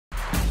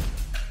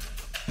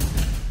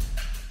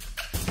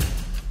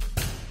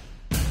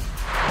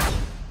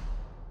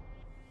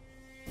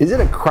Is it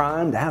a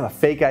crime to have a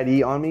fake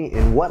ID on me?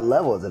 And what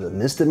level? Is it a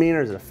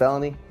misdemeanor? Is it a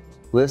felony?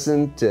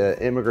 Listen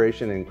to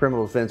Immigration and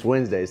Criminal Defense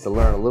Wednesdays to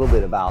learn a little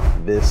bit about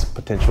this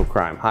potential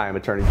crime. Hi, I'm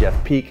attorney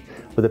Jeff Peek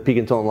with the Peek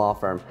 & Tolton Law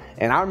Firm.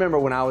 And I remember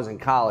when I was in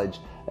college,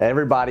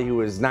 everybody who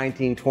was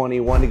 19, 20,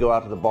 wanted to go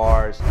out to the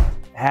bars,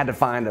 had to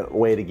find a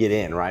way to get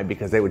in, right?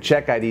 Because they would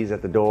check IDs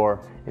at the door.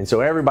 And so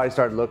everybody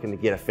started looking to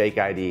get a fake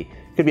ID.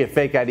 Could be a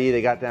fake ID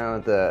they got down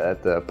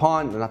at the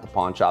pawn, not the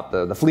pawn shop,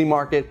 the flea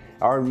market.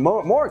 Or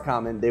more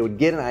common, they would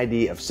get an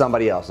ID of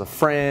somebody else, a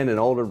friend,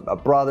 a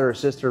brother or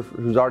sister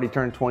who's already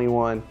turned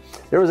 21.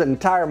 There was an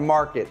entire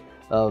market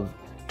of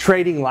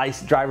trading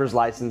driver's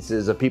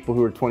licenses of people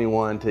who were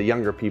 21 to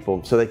younger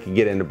people so they could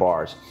get into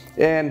bars.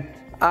 And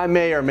I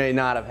may or may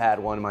not have had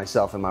one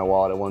myself in my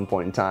wallet at one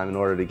point in time in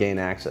order to gain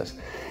access.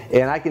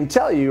 And I can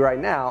tell you right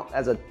now,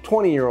 as a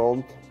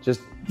 20-year-old,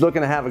 just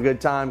looking to have a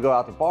good time, go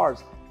out to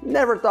bars,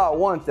 never thought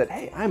once that,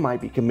 hey, I might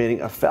be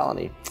committing a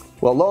felony.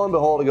 Well, lo and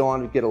behold, I go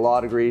on to get a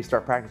law degree,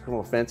 start practicing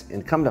criminal defense,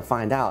 and come to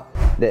find out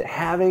that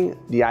having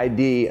the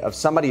ID of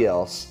somebody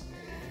else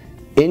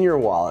in your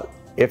wallet,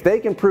 if they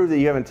can prove that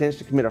you have intention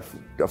to commit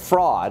a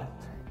fraud,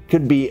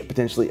 could be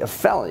potentially a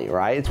felony,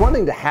 right? It's one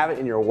thing to have it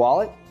in your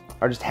wallet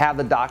or just have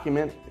the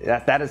document.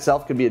 That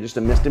itself could be just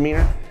a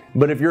misdemeanor.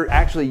 But if you're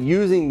actually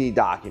using the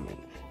document,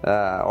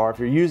 or if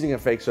you're using a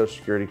fake Social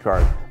Security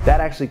card, that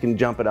actually can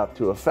jump it up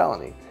to a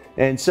felony.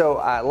 And so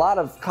a lot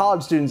of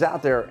college students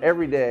out there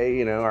every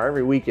day, or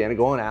every weekend,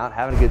 going out,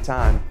 having a good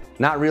time,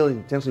 not really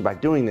intentionally by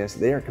doing this,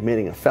 they are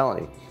committing a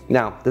felony.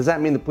 Now, does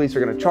that mean the police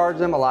are going to charge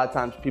them? A lot of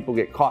times people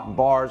get caught in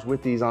bars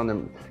with these on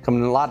them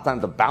coming in. A lot of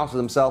times the bouncer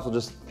themselves will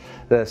just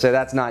say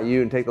that's not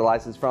you and take the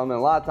license from them.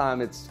 And a lot of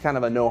times it's kind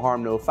of a no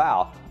harm, no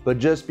foul. But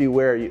just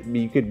beware,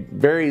 you could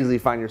very easily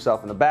find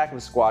yourself in the back of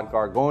a squad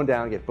car, going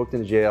down, get booked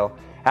into jail,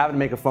 having to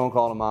make a phone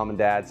call to mom and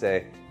dad,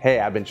 say,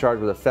 hey, I've been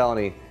charged with a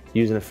felony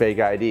using a fake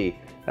ID.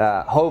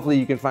 Hopefully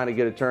you can find a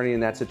good attorney in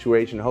that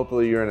situation.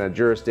 Hopefully you're in a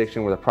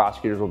jurisdiction where the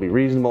prosecutors will be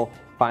reasonable,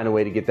 find a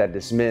way to get that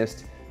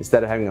dismissed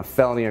instead of having a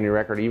felony on your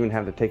record, even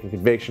have to take a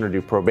conviction or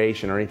do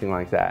probation or anything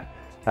like that.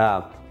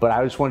 But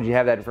I just wanted you to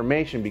have that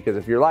information because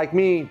if you're like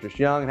me, just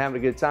young and having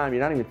a good time,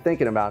 you're not even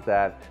thinking about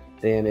that,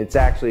 and it's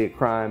actually a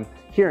crime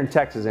here in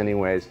Texas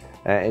anyways.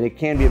 And it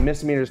can be a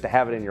misdemeanor just to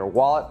have it in your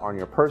wallet or on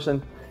your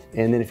person.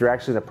 And then if you're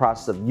actually in the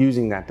process of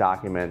using that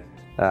document,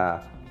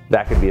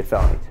 that could be a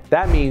felony.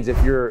 That means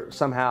if you're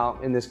somehow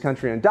in this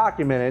country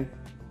undocumented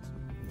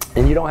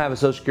and you don't have a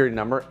Social Security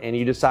number and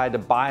you decide to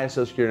buy a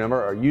Social Security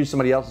number or use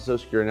somebody else's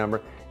Social Security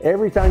number,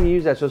 every time you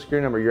use that Social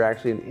Security number, you're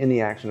actually in the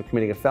action of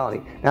committing a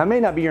felony. Now, it may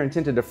not be your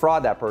intent to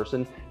defraud that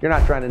person. You're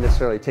not trying to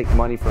necessarily take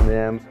money from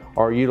them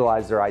or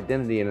utilize their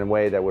identity in a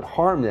way that would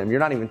harm them. You're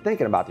not even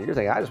thinking about that. You're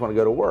thinking, I just want to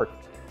go to work.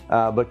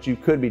 But you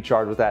could be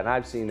charged with that, and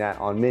I've seen that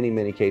on many,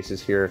 many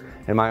cases here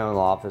in my own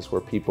law office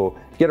where people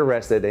get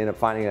arrested, they end up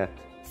finding a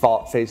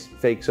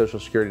fake Social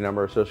Security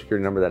number, or Social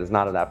Security number that is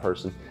not of that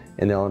person,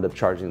 and they'll end up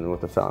charging them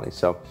with a felony.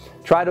 So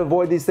try to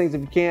avoid these things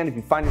if you can. If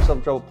you find yourself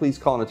in trouble, please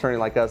call an attorney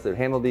like us that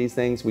handle these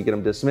things. We get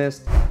them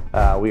dismissed.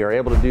 We are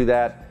able to do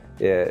that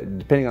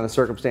depending on the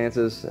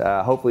circumstances.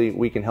 Hopefully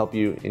we can help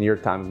you in your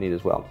time of need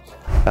as well.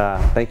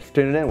 Thank you for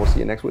tuning in. We'll see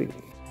you next week.